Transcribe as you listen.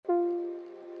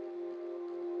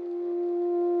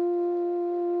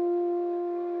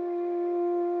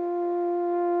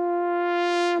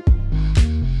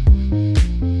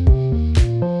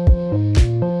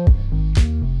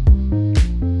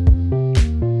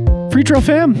Free Trail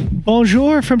fam,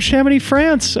 bonjour from Chamonix,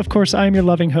 France. Of course, I am your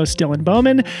loving host, Dylan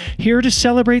Bowman, here to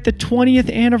celebrate the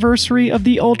 20th anniversary of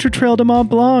the Ultra Trail de Mont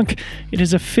Blanc. It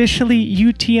is officially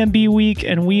UTMB week,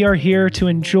 and we are here to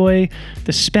enjoy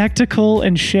the spectacle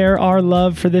and share our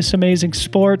love for this amazing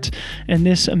sport and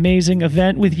this amazing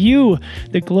event with you,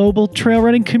 the global trail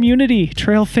running community,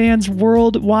 trail fans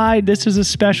worldwide. This is a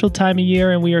special time of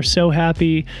year, and we are so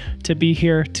happy to be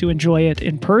here to enjoy it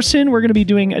in person. We're going to be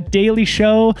doing a daily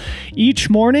show each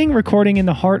morning, recording in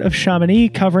the heart of Chamonix,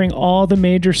 covering all the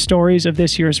major stories of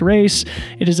this year's race.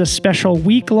 It is a special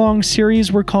week-long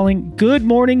series we're calling Good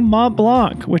Morning Mont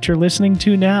Blanc, which you're listening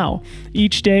to now.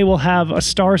 Each day we'll have a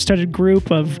star-studded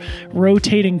group of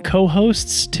rotating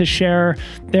co-hosts to share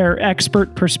their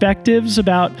expert perspectives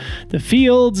about the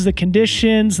fields, the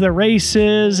conditions, the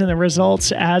races, and the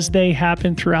results as they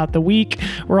happen throughout the week.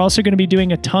 We're also going to be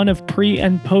doing a ton of pre-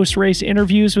 and post-race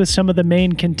interviews with some of the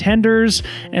main contenders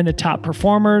and the top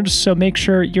performers, so make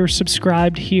sure you're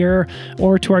subscribed here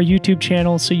or to our YouTube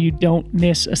channel so you don't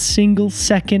miss a single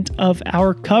second of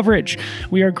our coverage.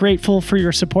 We are grateful for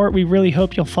your support. We really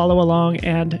hope you'll follow along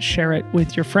and share it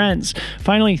with your friends.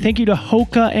 Finally, thank you to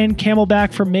Hoka and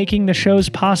Camelback for making the shows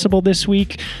possible this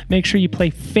week. Make sure you play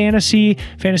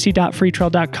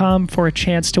fantasy.freetrail.com for a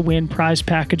chance to win prize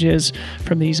packages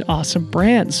from these awesome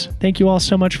brands. Thank you all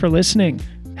so much for listening.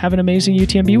 Have an amazing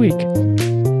UTMB week.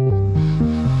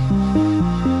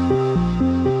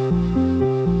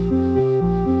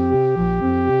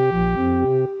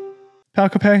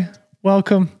 Capell,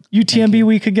 welcome. UTMB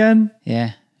week again.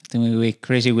 Yeah, UTMB week,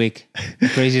 crazy week, the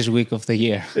craziest week of the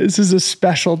year. This is a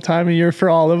special time of year for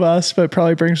all of us, but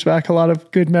probably brings back a lot of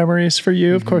good memories for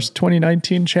you. Of course,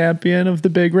 2019 champion of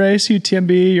the big race,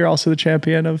 UTMB. You're also the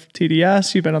champion of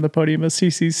TDS. You've been on the podium of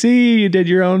CCC. You did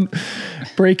your own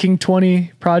Breaking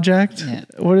 20 project. Yeah.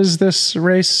 What has this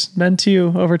race meant to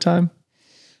you over time?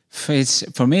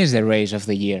 For me, it's the race of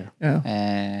the year.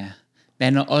 Yeah.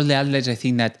 Then all the athletes, I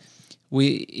think that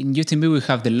in UTMB we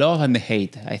have the love and the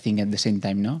hate, I think, at the same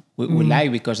time, no? We like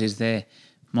because it's the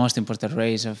most important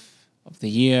race of the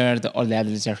year, all the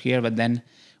athletes are here, but then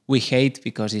we hate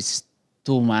because it's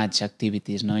too much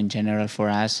activities, no? In general for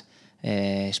us,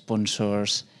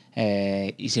 sponsors,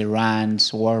 easy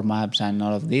runs, warm-ups and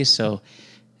all of this, so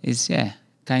it's,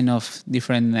 kind of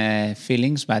different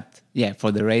feelings, but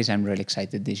for the race, I'm really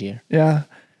excited this year. Yeah.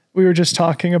 We were just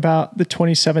talking about the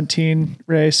 2017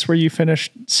 race where you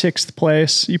finished 6th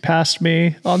place. You passed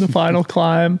me on the final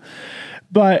climb.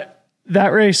 But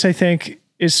that race, I think,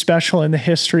 is special in the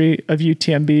history of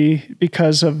UTMB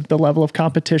because of the level of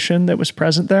competition that was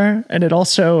present there. And it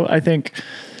also, I think,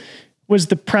 was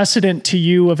the precedent to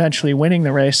you eventually winning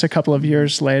the race a couple of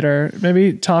years later.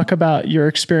 Maybe talk about your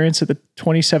experience at the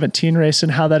 2017 race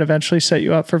and how that eventually set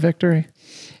you up for victory.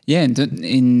 Yeah,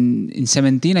 in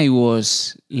 17 I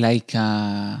was like,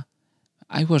 I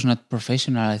was not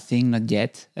professional, I think, not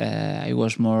yet. I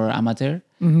was more amateur,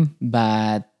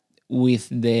 but with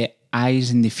the eyes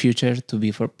in the future to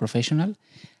be for professional.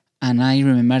 And I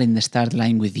remember in the start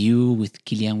line with you, with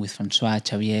Kilian, with Francois,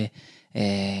 Xavier,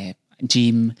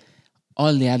 Jim,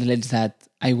 all the athletes that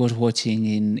I was watching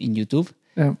in YouTube,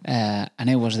 and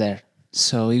I was there.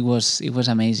 So it was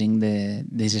amazing,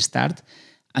 this start.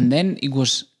 And then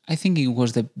I think it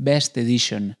was the best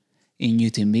edition in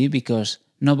UTMB because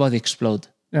nobody exploded.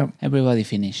 Yeah. Everybody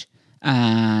finished.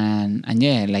 And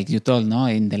like you told, no,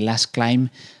 in the last climb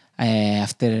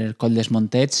after Col des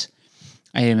Montets,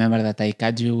 I remember that I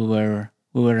caught you. We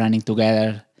were running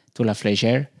together to La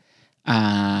Flégère,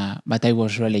 but I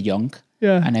was really young,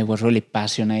 and I was really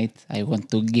passionate. I want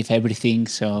to give everything.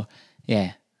 So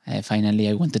finally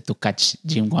I wanted to catch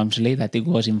Jim Walmsley, that it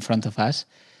was in front of us.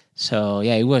 So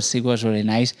it was really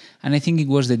nice, and I think it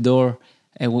was the door.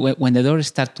 When the door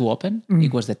started to open,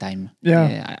 it was the time.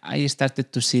 Yeah, I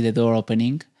started to see the door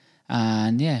opening,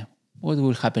 and what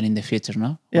will happen in the future,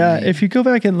 no? If you go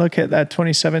back and look at that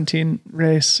 2017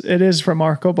 race, it is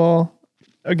remarkable.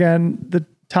 Again, the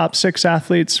top 6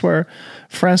 athletes were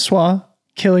Francois,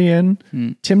 Kilian,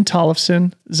 Tim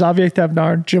Tollefson, Xavier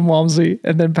Thevenard, Jim Walmsley,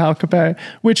 and then Pau Capell,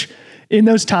 which in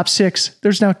those top 6,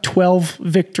 there's now 12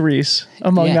 victories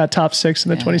among that top 6 in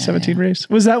the 2017 race.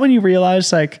 Was that when you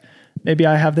realized, like, maybe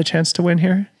I have the chance to win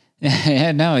here?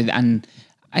 No, and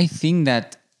I think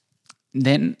that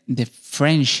then the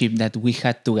friendship that we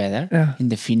had together in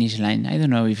the finish line, I don't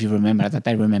know if you remember that,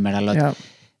 I remember a lot. Yeah.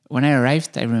 When I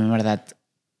arrived, I remember that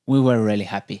we were really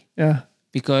happy. Yeah.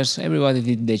 Because everybody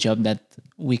did the job that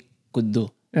we could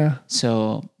do. Yeah.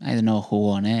 So I don't know who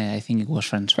won. I think it was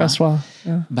Francois.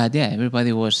 But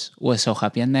everybody was so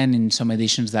happy. And then in some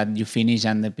editions that you finish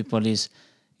and the people is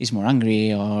is more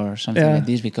angry or something like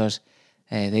this because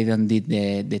they don't did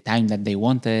the time that they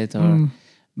wanted.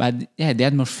 But yeah, the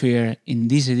atmosphere in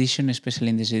this edition, especially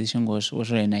in this edition, was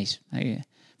really nice.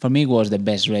 For me, it was the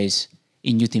best race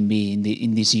in UTMB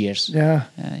in these years. Yeah,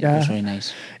 it was really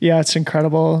nice. Yeah, it's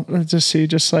incredible to see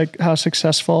just like how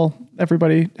successful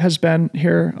everybody has been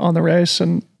here on the race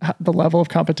and the level of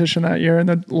competition that year and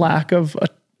the lack of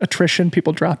attrition,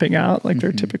 people dropping out like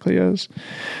there typically is.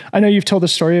 I know you've told the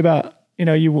story about,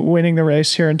 you winning the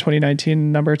race here in 2019 a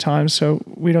number of times, so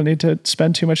we don't need to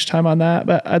spend too much time on that,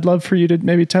 but I'd love for you to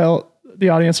maybe tell the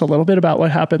audience a little bit about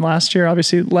what happened last year.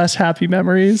 Obviously less happy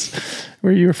memories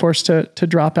where you were forced to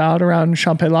drop out around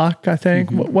Capell, I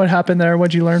think. What happened there?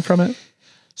 What did you learn from it?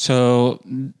 So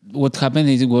what happened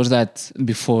was that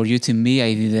before UTMB,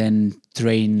 I didn't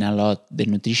train a lot the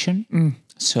nutrition.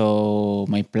 So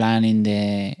my plan in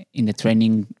the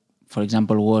training, for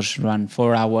example, was run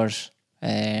 4 hours,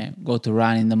 go to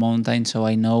run in the mountain, so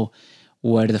I know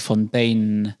where the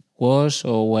fontaine was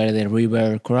or where the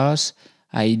river crossed.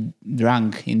 I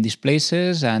drank in these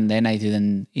places and then I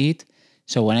didn't eat.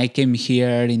 So when I came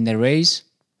here in the race,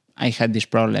 I had this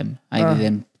problem. I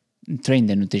didn't train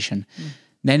the nutrition.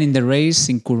 Then in the race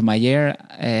in Courmayeur,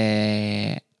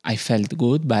 I felt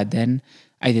good, but then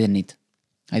I didn't eat.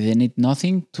 I didn't eat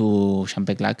nothing to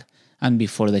Champeclac. And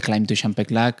before the climb to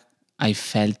Champeclac, I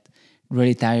felt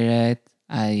really tired.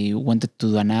 I wanted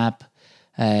to do a nap.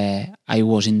 I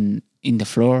was in the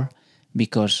floor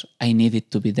because I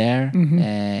needed to be there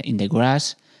in the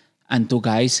grass. And 2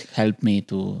 guys helped me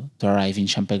to arrive in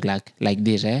Champeclac like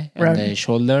this, on the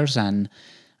shoulders, and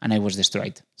I was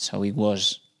destroyed. So it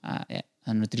was a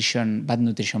bad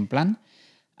nutrition plan.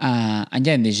 And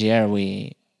yeah, in this year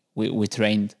we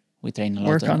trained a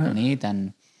lot on it,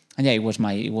 and yeah, it was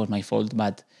my fault.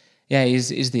 But yeah,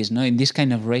 is this in this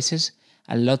kind of races,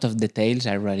 a lot of details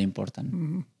are really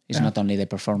important. It's not only the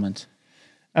performance.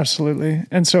 Absolutely.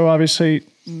 And so obviously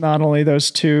not only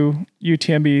those 2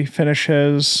 UTMB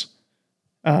finishes,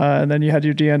 and then you had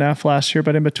your DNF last year,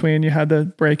 but in between you had the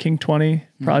Breaking 20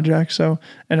 project. So,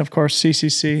 and of course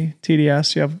CCC,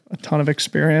 TDS, you have a ton of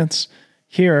experience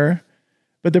here,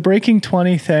 but the Breaking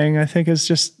 20 thing I think is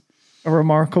just a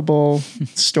remarkable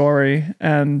story.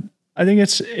 And I think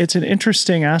it's an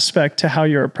interesting aspect to how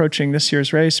you're approaching this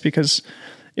year's race, because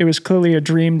it was clearly a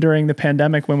dream during the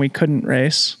pandemic when we couldn't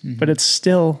race, but it's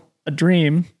still a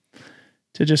dream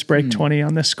to just break 20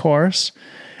 on this course.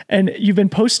 And you've been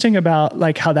posting about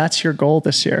like how that's your goal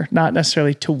this year, not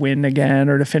necessarily to win again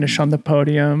or to finish on the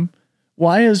podium.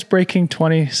 Why is breaking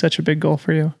 20 such a big goal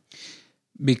for you?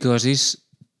 Because it's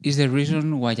the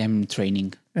reason why I'm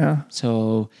training. Yeah.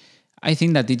 So I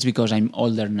think that it's because I'm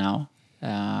older now.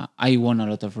 I won a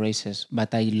lot of races,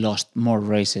 but I lost more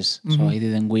races. So I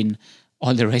didn't win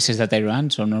all the races that I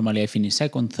ran. So normally I finish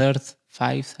 2nd, 3rd,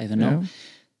 5th, I don't know.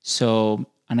 So,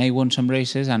 and I won some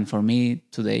races, and for me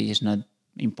today is not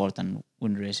important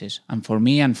win races. And for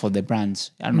me and for the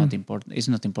brands are not important. It's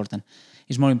not important.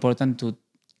 It's more important to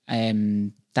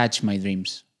touch my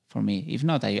dreams for me. If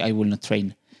not, I will not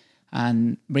train.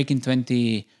 And breaking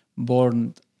 20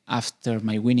 born after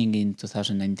my winning in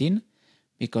 2019,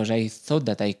 because I thought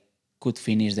that I could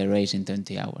finish the race in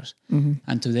 20 hours.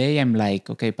 And today I'm like,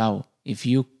 okay, Pau, if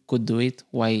you could do it,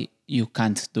 why you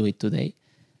can't do it today?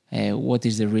 What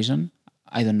is the reason?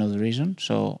 I don't know the reason,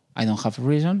 so I don't have a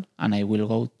reason, and I will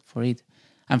go for it.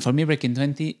 And for me, Breaking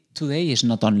 20 today is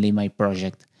not only my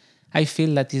project. I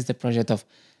feel that is the project of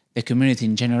the community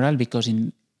in general, because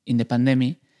in the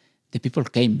pandemic, the people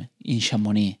came in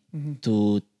Chamonix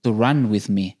to run with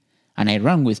me. And I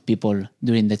ran with people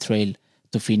during the trail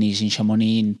to finish in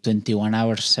Chamonix in 21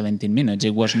 hours, 17 minutes.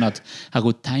 It was not a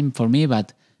good time for me,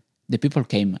 but the people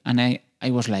came. And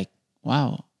I was like,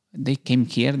 wow, they came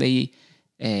here. They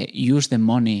used the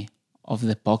money of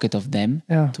the pocket of them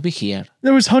to be here.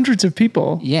 There was hundreds of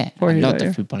people. Yeah, a lot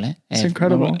of people. It's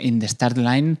incredible. In the start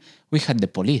line, we had the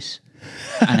police.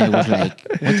 And I was like,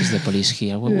 what is the police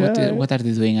here? What are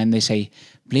they doing? And they say,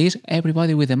 please,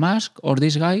 everybody with a mask, or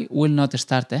this guy will not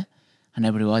start. And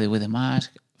everybody with a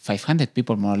mask, 500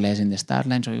 people more or less in the start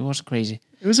line. So it was crazy.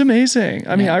 It was amazing.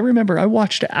 I mean, I remember I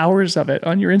watched hours of it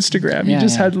on your Instagram. You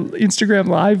just had Instagram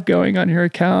Live going on your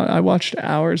account. I watched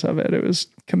hours of it. It was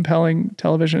compelling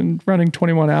television, running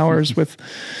 21 hours with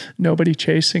nobody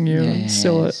chasing you.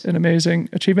 Still an amazing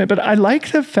achievement. But I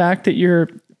like the fact that you're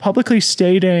publicly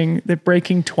stating that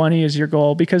breaking 20 is your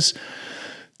goal, because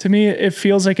to me, it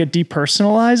feels like it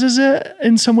depersonalizes it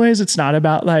in some ways. It's not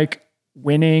about like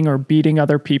winning or beating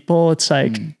other people. It's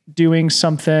like doing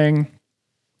something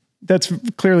that's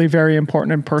clearly very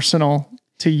important and personal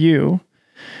to you.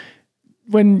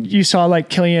 when you saw like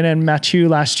Killian and Mathieu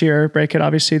last year break it,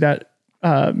 obviously that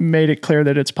made it clear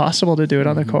that it's possible to do it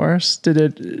on the course. Did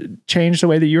it change the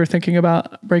way that you were thinking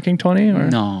about breaking 20? Or?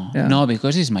 No,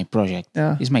 because it's my project.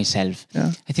 Yeah. It's myself.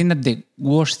 Yeah. I think that the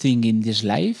worst thing in this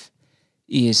life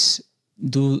is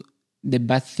do the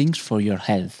bad things for your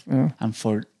health and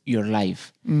for your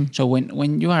life. So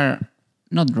when you are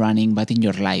not running, but in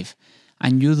your life,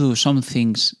 and you do some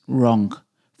things wrong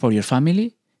for your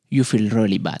family, you feel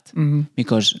really bad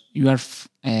because you are,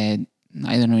 I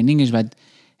don't know in English, but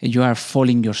you are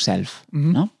falling yourself,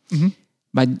 no?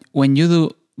 But when you do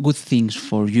good things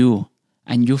for you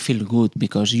and you feel good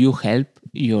because you help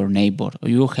your neighbor or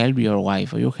you help your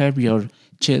wife or you help your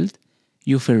child,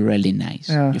 you feel really nice.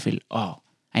 Yeah. You feel,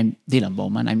 I'm Dylan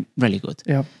Bowman, I'm really good.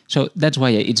 Yeah. So that's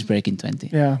why it's breaking 20.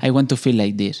 Yeah. I want to feel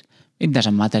like this. It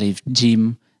doesn't matter if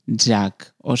Jim, Jack,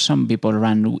 or some people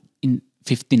run in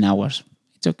 15 hours.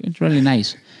 It's okay. It's really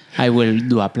nice. I will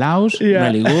do applause,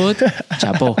 really good,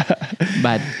 chapeau.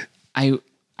 But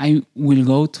I will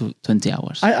go to 20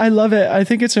 hours. I love it. I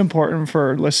think it's important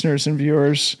for listeners and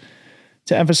viewers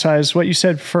to emphasize what you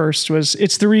said first was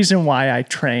it's the reason why I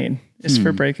train is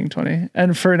for breaking 20.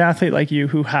 And for an athlete like you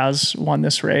who has won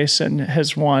this race and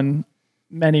has won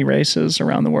many races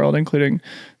around the world, including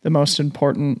the most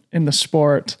important in the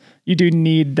sport, you do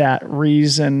need that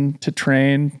reason to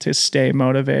train, to stay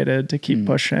motivated, to keep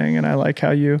pushing. And I like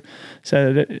how you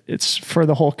said it's for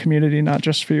the whole community, not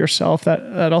just for yourself.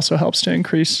 That also helps to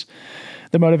increase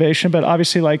the motivation. But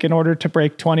obviously, like in order to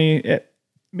break 20, it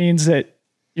means that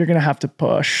you're going to have to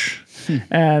push.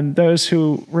 And those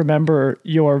who remember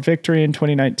your victory in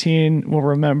 2019 will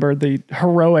remember the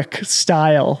heroic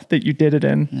style that you did it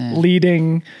in,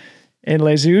 leading in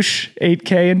Les Houches,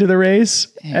 8K into the race,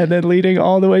 and then leading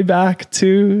all the way back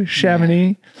to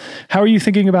Chamonix. How are you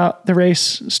thinking about the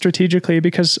race strategically?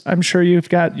 Because I'm sure you've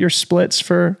got your splits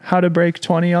for how to break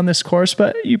 20 on this course,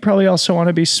 but you probably also want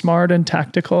to be smart and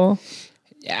tactical.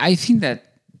 I think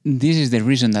that this is the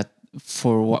reason that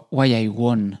for why I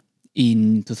won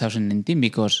in 2019,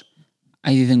 because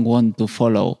I didn't want to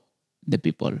follow the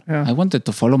people. I wanted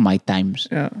to follow my times.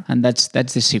 And that's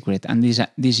the secret. And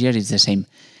this year is the same.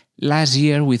 Last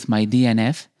year with my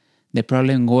DNF, the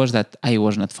problem was that I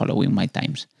was not following my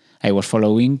times. I was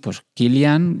following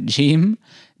Kilian, Jim,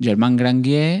 Germain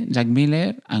Grandier, Jack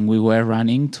Miller, and we were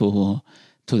running to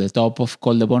the top of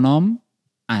Col de Bonhomme.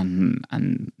 And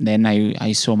then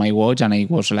I saw my watch and I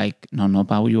was like, no,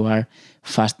 Pau, you are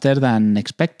faster than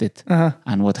expected.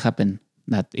 And what happened?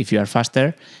 That if you are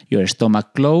faster, your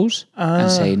stomach close and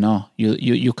say, no,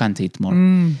 you can't eat more.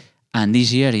 And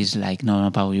this year is like, no,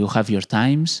 Pau, you have your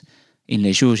times. In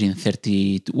Les Houches in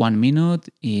 31 minutes,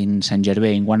 in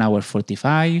Saint-Gervais in 1 hour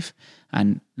 45,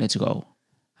 and let's go.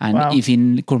 And if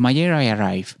in Courmayeur I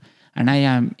arrive and I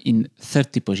am in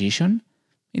 30 position,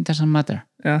 it doesn't matter.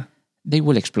 They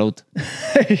will explode.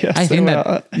 Yes, I think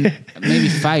that maybe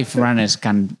 5 runners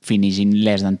can finish in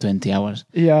less than 20 hours.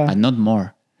 But not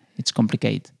more. It's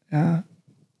complicated.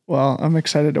 Well, I'm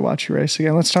excited to watch you race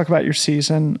again. Let's talk about your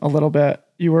season a little bit.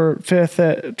 You were 5th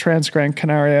at Trans Gran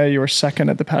Canaria. You were 2nd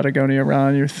at the Patagonia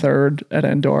Run. You're 3rd at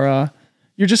Andorra.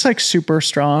 You're just like super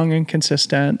strong and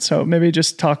consistent. So maybe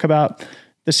just talk about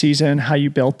the season, how you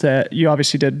built it. You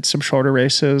obviously did some shorter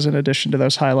races in addition to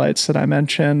those highlights that I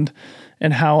mentioned,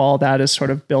 and how all that is sort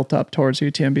of built up towards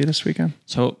UTMB this weekend.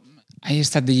 So I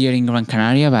started the year in Gran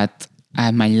Canaria, but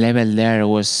my level there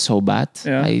was so bad.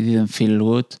 I didn't feel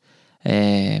good.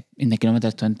 In the kilometer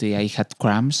 20, I had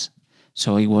cramps.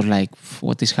 So it was like,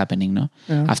 what is happening? No.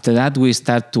 After that, we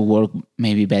start to work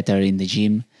maybe better in the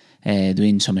gym,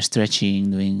 doing some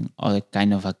stretching, doing other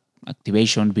kind of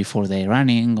activation before the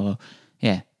running, or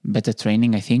better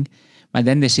training, I think. But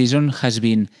then the season has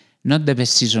been not the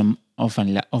best season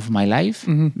of my life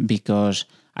because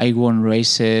I won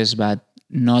races, but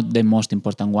not the most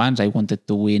important ones. I wanted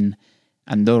to win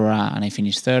Andorra and I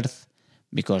finished 3rd.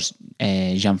 Because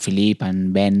Jean-Philippe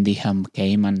and Ben Diham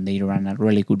came and they ran a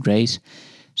really good race.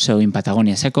 So in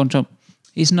Patagonia 2nd. So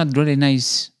it's not really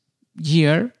nice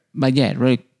year, but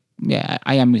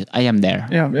I am there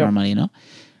normally, you know.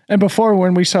 And before,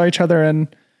 when we saw each other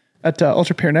at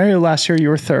Ultra Pyrenees last year, you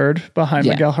were 3rd behind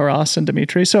Miguel Haras and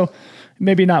Dimitri. So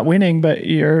maybe not winning, but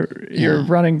you're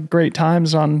running great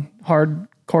times on hard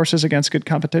courses against good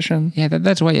competition. Yeah,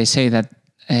 that's why I say that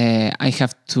I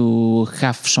have to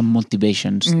have some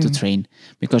motivations to train,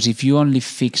 because if you only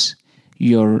fix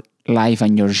your life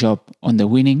and your job on the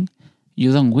winning,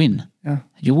 you don't win.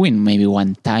 You win maybe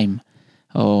 1 time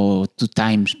or 2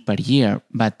 times per year,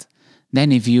 but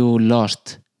then if you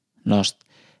lost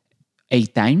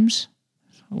 8 times,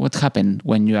 what happened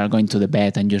when you are going to the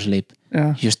bed and you sleep?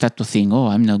 you start to think, oh,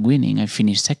 I'm not winning. I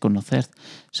finished second or third.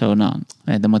 So no,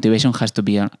 the motivation has to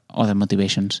be on other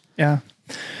motivations. Yeah.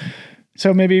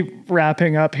 So maybe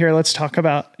wrapping up here, let's talk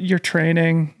about your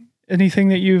training. Anything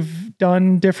that you've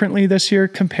done differently this year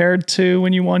compared to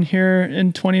when you won here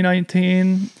in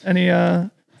 2019? Any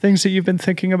things that you've been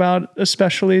thinking about,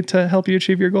 especially to help you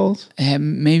achieve your goals?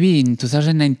 Maybe in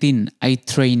 2019, I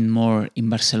trained more in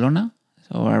Barcelona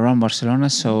or around Barcelona,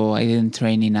 so I didn't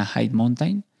train in a high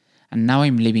mountain. And now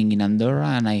I'm living in Andorra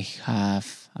and I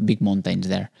have a big mountains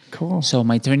there. Cool. So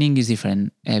my training is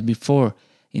different. Before,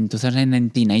 in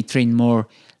 2019, I trained more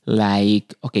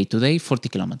like, okay, today 40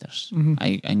 kilometers.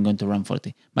 I'm going to run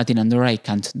 40. But in Andorra, I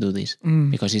can't do this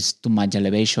because it's too much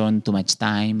elevation, too much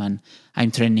time. And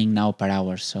I'm training now per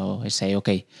hour. So I say,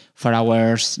 okay, 4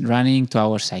 hours running, 2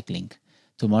 hours cycling.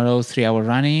 Tomorrow, 3 hours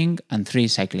running and 3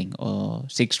 cycling, or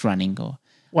 6 running. Or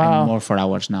Wow. I'm more 4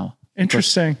 hours now.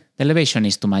 Interesting. Because the elevation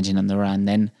is too much in Andorra. And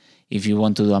then if you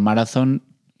want to do a marathon,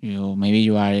 maybe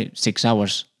you are 6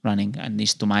 hours running and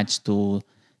it's too much to...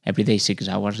 Every day 6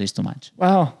 hours is too much.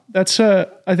 Wow. That's,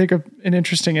 I think, an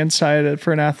interesting insight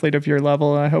for an athlete of your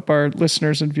level. And I hope our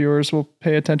listeners and viewers will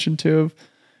pay attention to,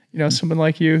 someone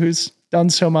like you who's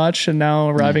done so much and now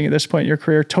arriving at this point in your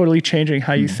career, totally changing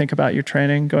how you think about your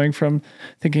training, going from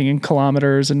thinking in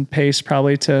kilometers and pace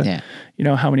probably to,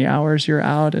 how many hours you're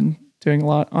out and doing a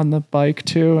lot on the bike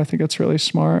too. I think that's really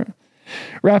smart.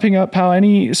 Wrapping up, Pau,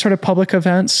 any sort of public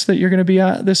events that you're going to be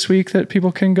at this week that people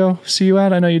can go see you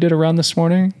at? I know you did a run this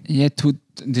morning. Yeah,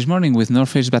 this morning with North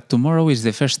Face, but tomorrow is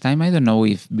the first time. I don't know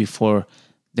if before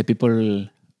the people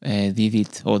did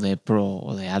it, or the pro,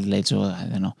 or the athletes, or I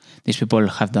don't know. These people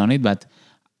have done it, but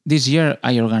this year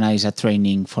I organized a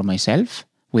training for myself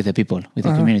with the people, with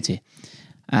the community.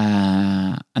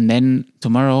 And then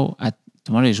tomorrow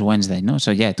is Wednesday, no?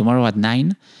 So yeah, tomorrow at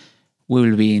 9, we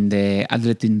will be in the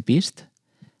athletic piste.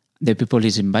 The people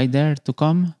is invited there to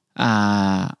come.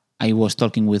 I was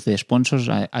talking with the sponsors.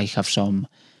 I have some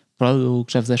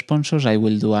products of the sponsors. I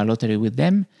will do a lottery with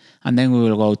them. And then we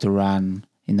will go to run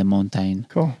in the mountain.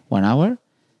 Cool. 1 hour.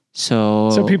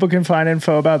 So people can find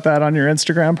info about that on your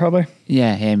Instagram probably?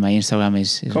 Yeah, my Instagram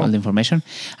is cool. All the information.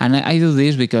 And I do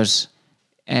this because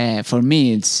for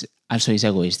me it's also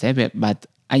egoist, but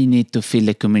I need to feel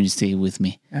the community with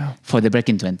me for the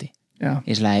Breaking 20. Yeah.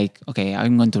 It's like, okay,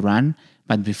 I'm going to run,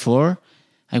 but before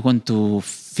I want to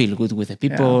feel good with the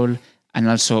people and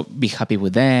also be happy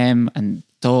with them and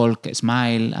talk,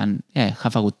 smile, and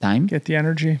have a good time. Get the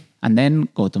energy. And then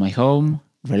go to my home,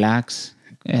 relax,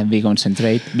 be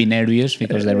concentrate, be nervous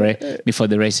because before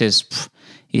the races,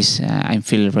 I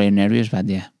feel very nervous. But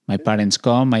my parents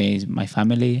come, my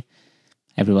family,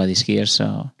 everybody's here,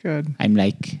 so good. I'm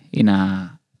like in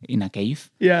a cave.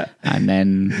 Yeah. And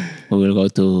then we will go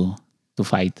to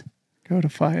fight. Go to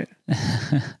fight.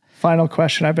 Final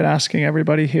question I've been asking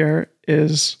everybody here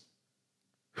is,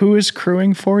 who is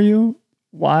crewing for you?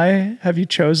 Why have you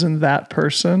chosen that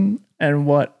person? And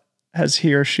what has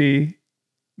he or she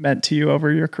meant to you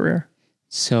over your career?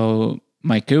 So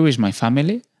my crew is my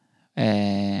family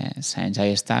since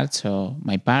I start. So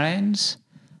my parents,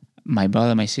 my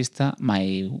brother, my sister,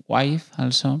 my wife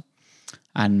also,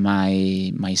 and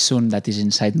my son that is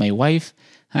inside my wife.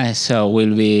 So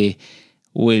will be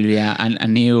a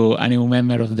new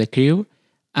member of the crew.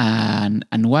 And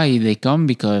why they come?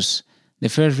 Because the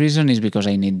first reason is because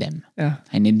I need them. Yeah.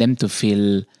 I need them to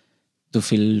feel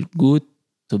good,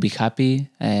 to be happy.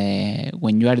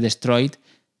 When you are destroyed,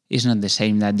 it's not the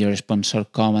same that your sponsor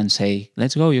come and say,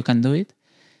 let's go, you can do it.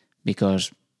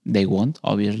 Because they won't,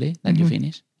 obviously, that you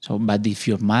finish. So, but if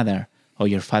your mother or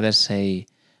your father say,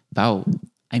 wow,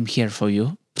 I'm here for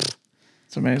you.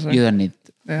 It's amazing. You don't need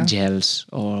gels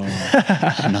or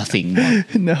nothing more.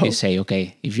 No. You say,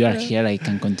 okay, if you are here, I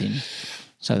can continue.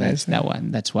 So that's that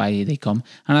one. That's why they come.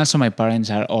 And also my parents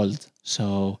are old.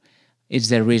 So it's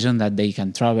the reason that they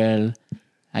can travel.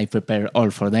 I prepare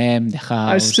all for them, the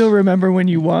house. I still remember when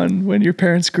you won, when your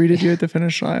parents greeted you at the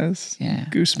finish line.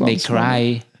 Goosebumps. They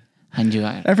cry. And you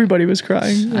are... Everybody was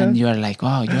crying. And you are like,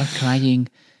 oh, you are crying.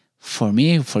 For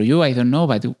me, for you, I don't know,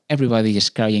 but everybody is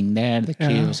crying there, the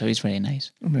crew, so it's very nice.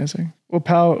 Amazing. Well,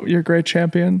 Pau, you're a great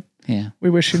champion. Yeah.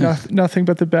 We wish you nothing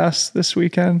but the best this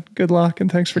weekend. Good luck,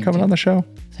 and thanks for coming on the show.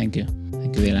 Thank you.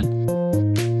 Thank you, Dylan.